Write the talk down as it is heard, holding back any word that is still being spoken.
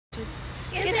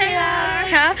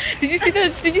Yeah. Did you see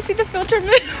the filter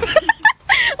move?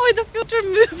 Oh, the filter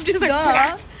moved. Just like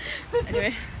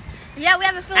anyway. Yeah, we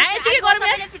have a filter. I think you got a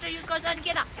filter. You guys are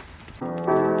together.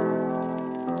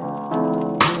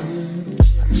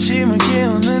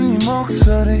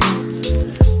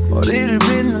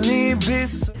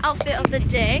 Outfit of the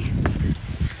day.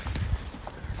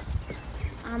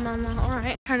 Mama,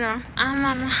 alright. Turn around.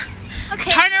 Mama.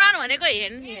 Okay. Turn around when you go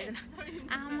in.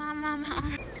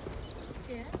 Mama.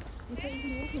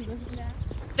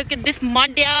 Look at this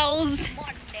models.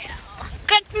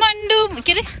 Kathmandu.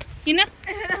 Get it? You know?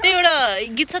 They were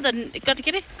get the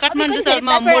Kathmandu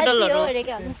model.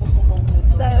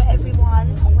 So everyone,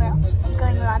 we're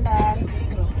going to London.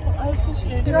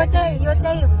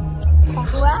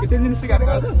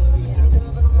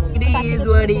 It is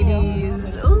what it is.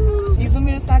 He's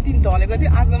my साथी ढलेको थियो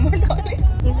आज म ढले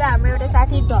हिजो हाम्रो एउटा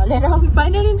साथी ढलेर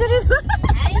final injury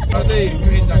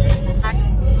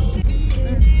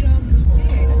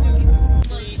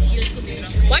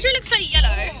Why do you look so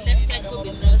yellow?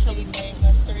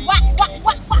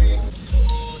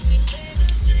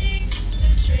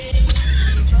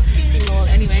 Well,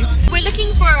 anyway, we're looking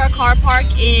for a car park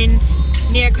in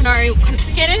near Canary Wharf.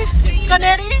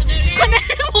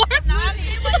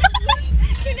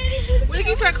 We're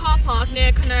looking for a car park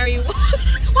near Canary Wharf.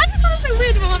 Why does it sound so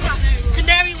weird, Mama?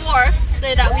 Canary Wharf,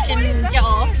 so that we can get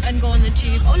off and go on the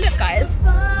tube. Oh look, guys.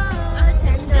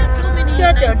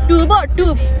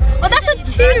 Tube. Oh, that's a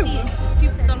tube.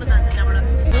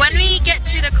 When we get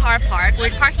to the car park, we're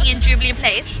parking in Jubilee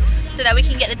Place so that we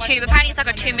can get the tube. Apparently it's like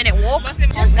a 2-minute walk.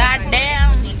 Oh,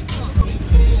 goddamn.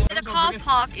 The car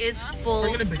park is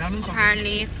full,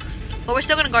 apparently. But we're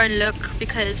still gonna go and look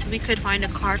because we could find a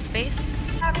car space.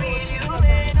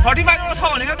 What a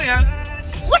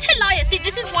liar! See,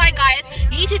 this is why, guys,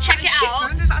 you need to check it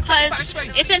out because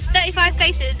it says 35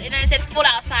 spaces and then it said full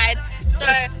outside. So,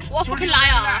 what fucking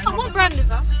liar? Oh, what brand is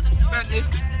that?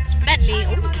 Bentley.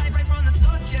 Oh.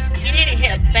 You need to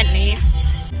hit a Bentley.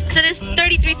 So there's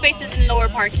 33 spaces in lower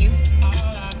parking.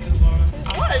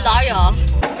 What a liar!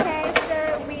 Okay, so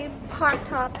we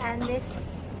parked up and this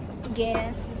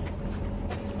gas.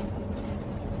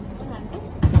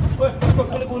 Oh,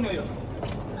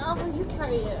 you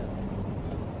carry it.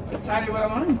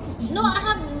 No, I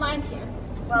have mine here.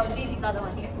 Well, this is the other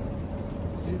one here.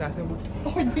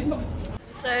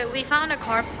 So we found a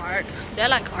car park. They're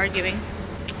like arguing.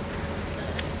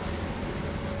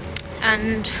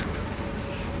 And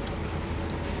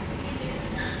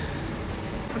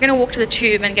we're gonna walk to the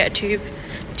tube and get a tube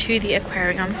to the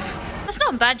aquarium. That's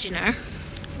not bad, you know.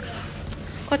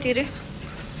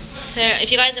 So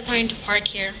if you guys are planning to park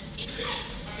here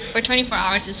for 24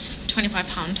 hours, it's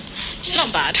 £25. It's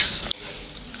not bad.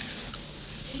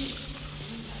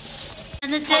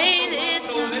 And the day is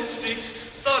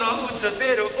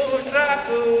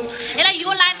like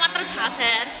your line matra tha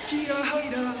sir.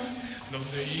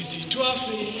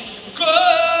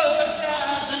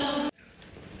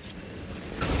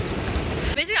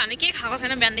 Basically, हामी के खाएको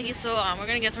छैन बिहानदेखि, so we're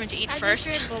gonna get something to eat first.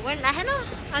 But we're not.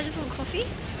 I just want coffee.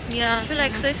 Yeah. I feel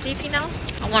like so sleepy now.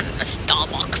 I want a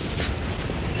Starbucks.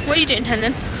 What are you doing,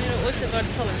 Tenzin?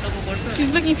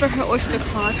 She's looking for her Oyster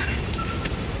card.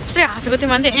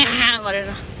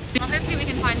 Hopefully we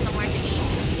can find somewhere to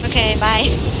eat. Okay, bye.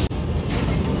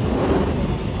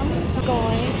 I'm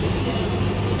going.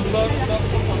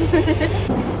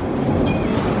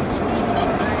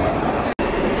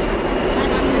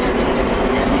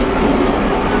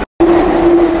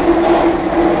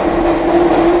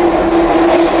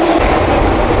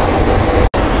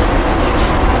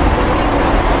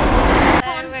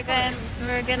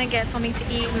 We're gonna get something to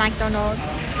eat, McDonald's.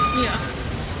 Yeah.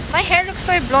 My hair looks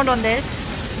so blonde on this.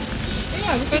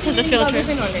 Yeah, because of the filter.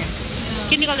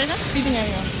 Can you go there? Seating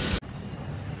area.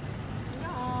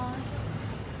 No.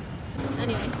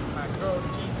 Anyway.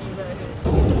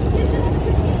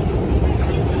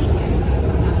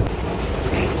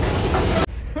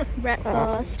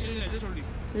 Breakfast.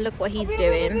 Look what he's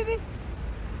doing.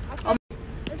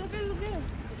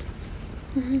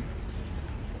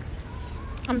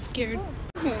 I'm scared.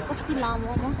 I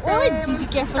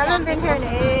haven't been here in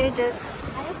ages.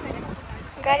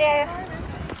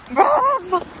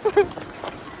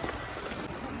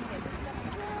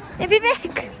 Hey,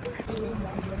 Vivek!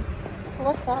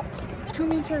 What's up? 2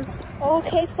 meters.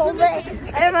 Okay, sorry.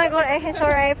 Oh my god, okay,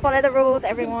 sorry. Follow the rules,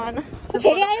 everyone.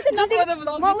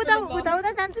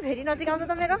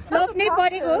 Lovely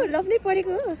party.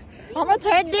 Our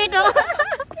third date.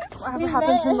 Whatever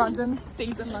happens in London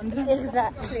stays in London.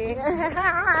 Exactly.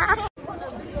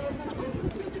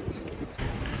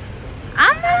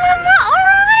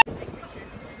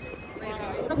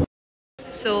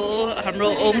 So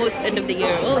we're almost end of the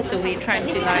year. So we're trying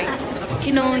to like,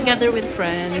 you know, gather with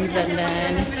friends and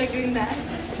then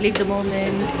live the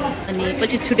moment. And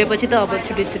but it's today, but busy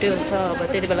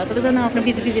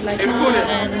life.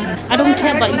 And I don't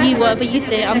care about you, whatever you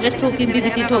say. I'm just talking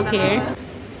BBC talk here.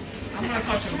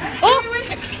 Oh,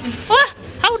 what?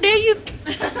 How dare you?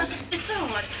 It's so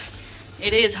hot.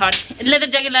 It is hot. Leather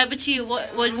jacket like but you,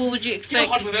 what would you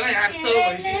expect?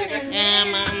 Yeah,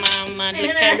 mama,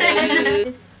 look at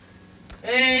you.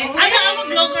 I'm a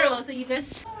vlogger also, you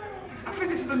guys. I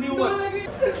think this is the new one.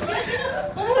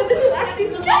 Oh, this is actually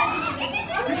so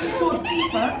This is so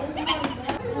deep, man.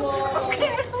 I'm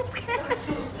scared. That's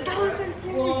so sick.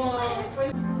 Wow.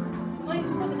 Oh, you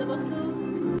come with the bus too?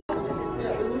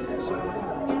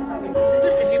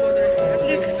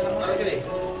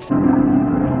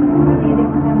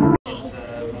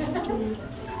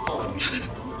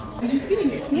 Did you see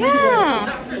it?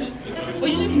 Yeah. Oh,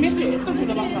 you just missed it.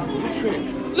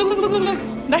 Look.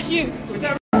 That's you.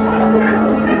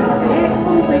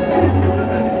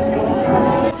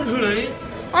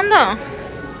 Anda.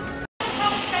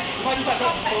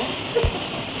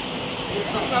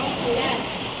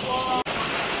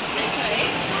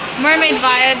 Mermaid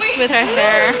vibes with her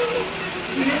hair.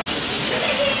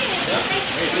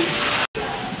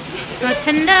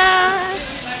 Rotunda.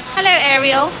 Hello,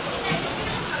 Ariel.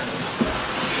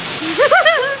 You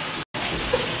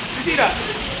see that?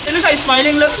 It looks like it's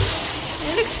smiling, look.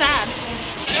 It looks sad.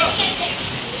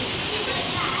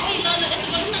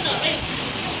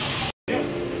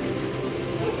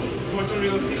 What's a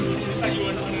real thing? It's like you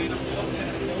were on it.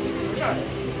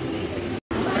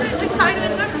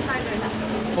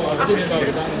 I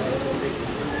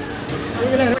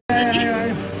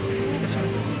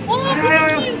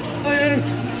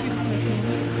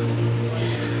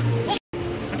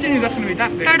think that's going to be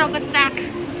that big. Turtle Jack.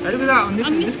 Look at that on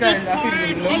this guy. I think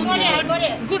it's long. I got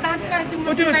it. Go that side.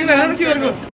 Oh, do it. Let's go.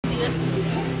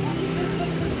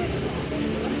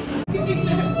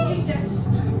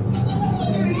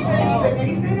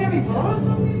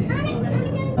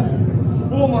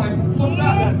 Oh my, what's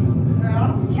that then?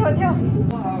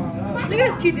 Look at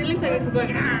his teeth. It looks like it's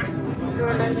going.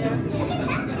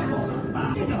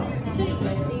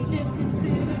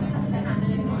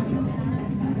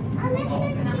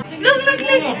 Look.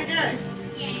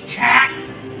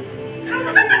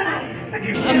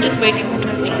 I'm just waiting for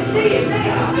my chance.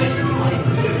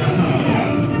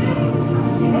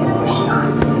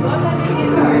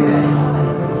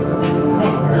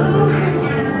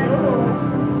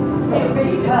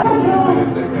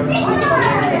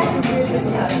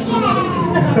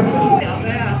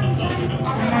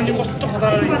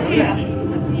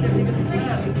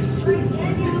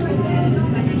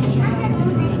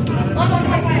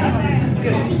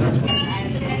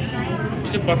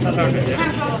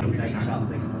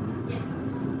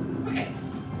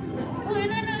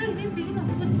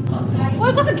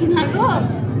 Ôi có sự kiện này cơ.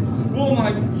 Oh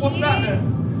my, what's that then?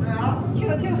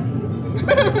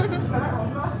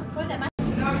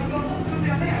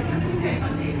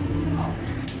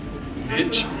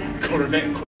 Bitch,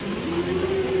 Corvette.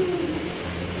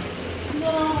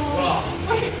 Wow.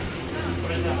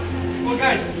 Oh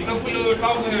guys, you can put your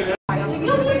mouth in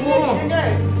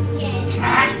there.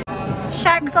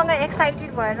 Sharkसँग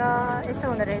excited भएर यस्तो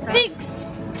हुँदो रहेछ. Fixed.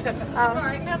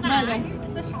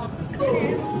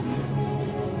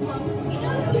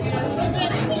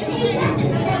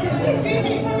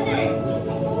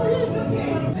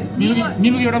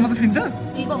 Minu एउटा मात्र फिन्छ?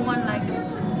 You got one like.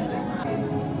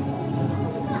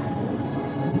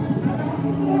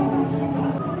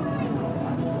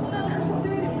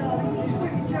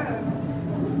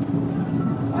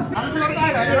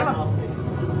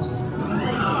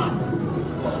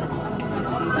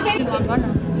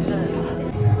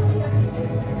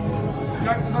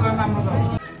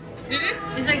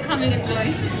 It's like coming and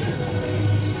going.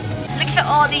 Look at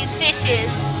all these fishes.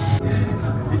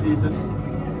 Jesus.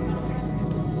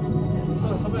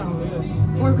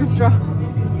 Orchestra.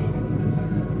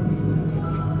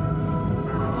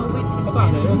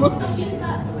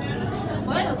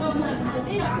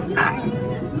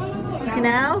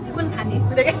 Now?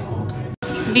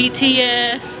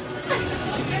 BTS.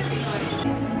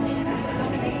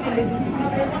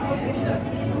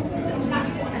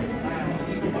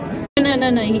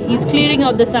 No. He's clearing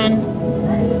out the sun.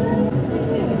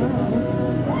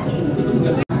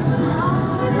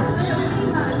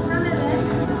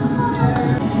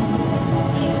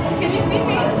 Can you see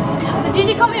me?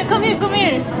 Gigi, come here.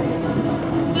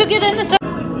 Look at the star.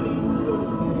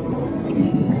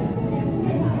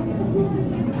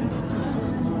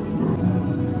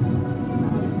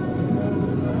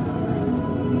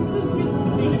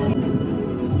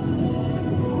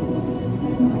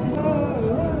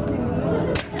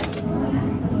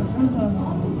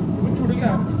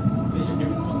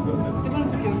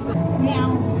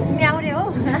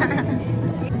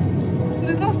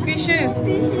 Fishes.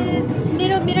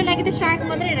 मेरो लागि त shark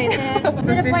मात्रै रहेछ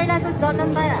मेरो पहिलाको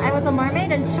जन्ममा I was a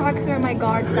mermaid and sharks were my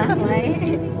gods, that's why.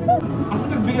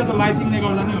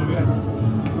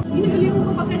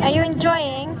 Are you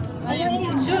enjoying? Are you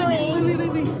enjoying?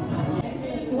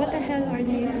 What the hell are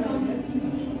these?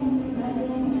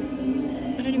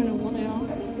 I don't even know what they are.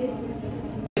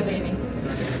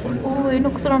 Oh, it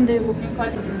looks around there.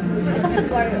 What's the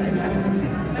garbage?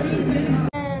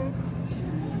 And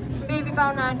baby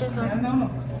brown artisan.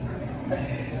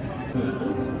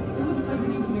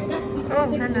 Oh,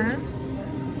 Nana.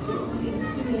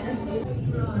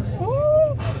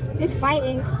 Oh, it's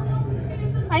fighting.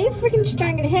 Are you freaking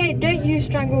strangling? Hey, don't you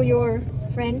strangle your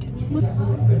friend.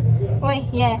 Oi,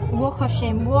 yeah, walk off,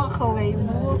 shame. Walk away.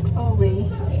 Walk away.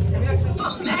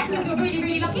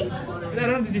 Really lucky.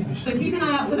 So keep an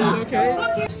eye out for that. Okay.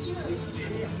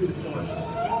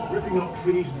 Ripping up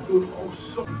trees and good old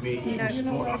me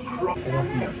spot a crop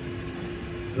here.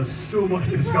 There's so much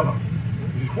to discover,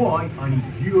 which is why I need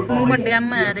your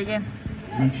eyes.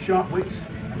 Need sharp wits.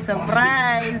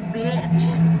 Surprise, bitch.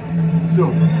 So,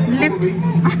 Lift.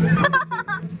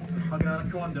 like an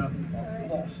anaconda,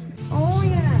 floss. Oh,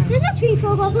 yeah. There's a tree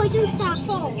for poisonous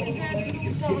starfall. Oh,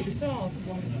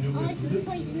 it's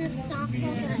poisonous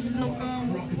starfall.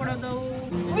 What are those?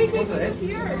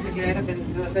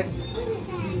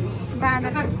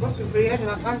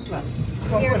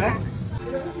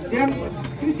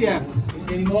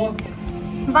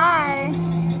 Bye.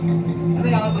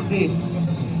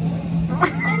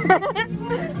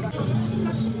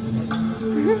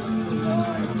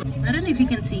 I don't know if you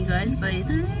can see, guys, but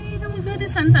the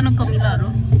sun's not coming out.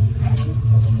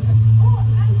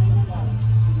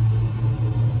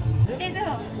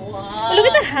 Look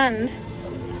at the hand.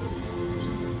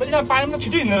 पानीमा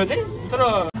छिटो हिँड्दैन चाहिँ तर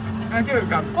के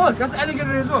घामको त्यस alligator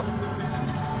रहेछ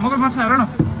मगरमाछ हेर न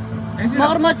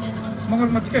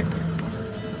मगरमाछ के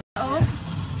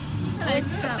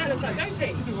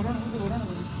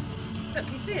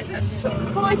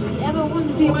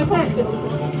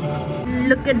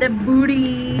Look at the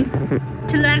booty.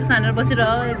 Chillax under basira.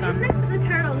 Next to the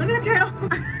turtle. Look at the turtle.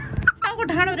 Taco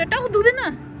dhano de taco dudina.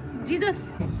 Jesus.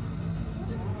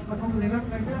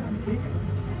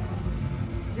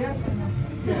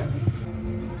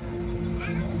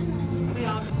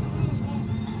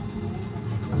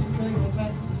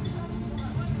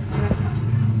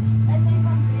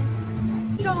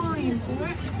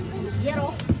 Get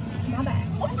off. My bad.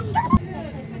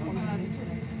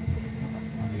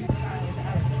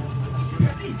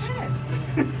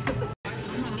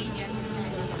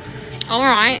 All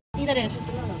right. Eat it.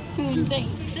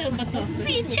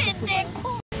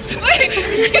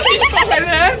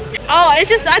 Oh, it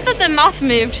just, I thought the mouth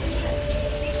moved.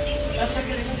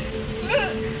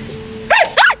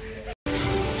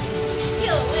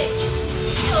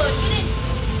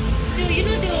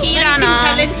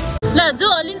 ल जो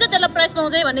लिन्छ त्यसलाई price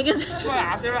पाउँछ है भन्ने के छ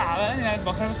हातबाट हाल्दा नि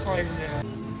भर्खर सकेको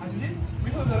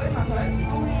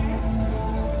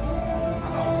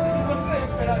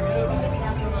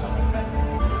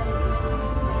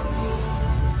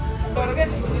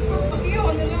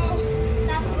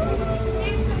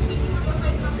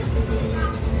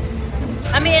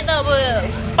हामी यता अब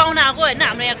पाहुना आएको होइन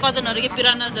हाम्रो यहाँ कजनहरू के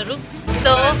पिरानाजहरू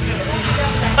सो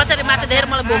पछाडि माछा देखेर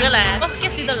मलाई भोकै लाग्यो के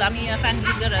सिधल हामी यहाँ फ्यान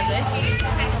युज गरिरहेको छ है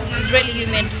इट्स रियली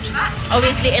ह्युमेन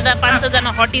अभियसली यता 500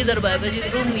 जना हटिजहरू भएपछि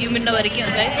रुम ह्युमेन नभएर के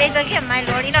हुन्छ है त्यही त के माइ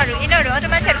लर्ड यिनीहरू अरू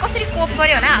मान्छेहरू कसरी कोप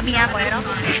गर्यो होला हामी यहाँ भएर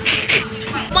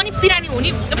पनि पिरानी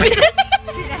हुने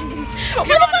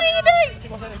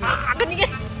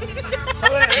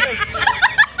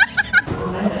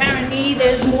Apparently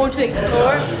there's more to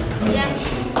explore. Yes.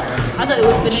 I thought it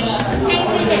was finished.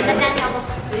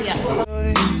 Yeah.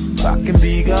 밖엔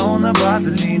비가 오나 봐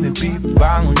들리는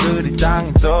빗방울들이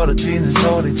땅에 떨어지는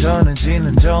소리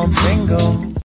전해지는 전생고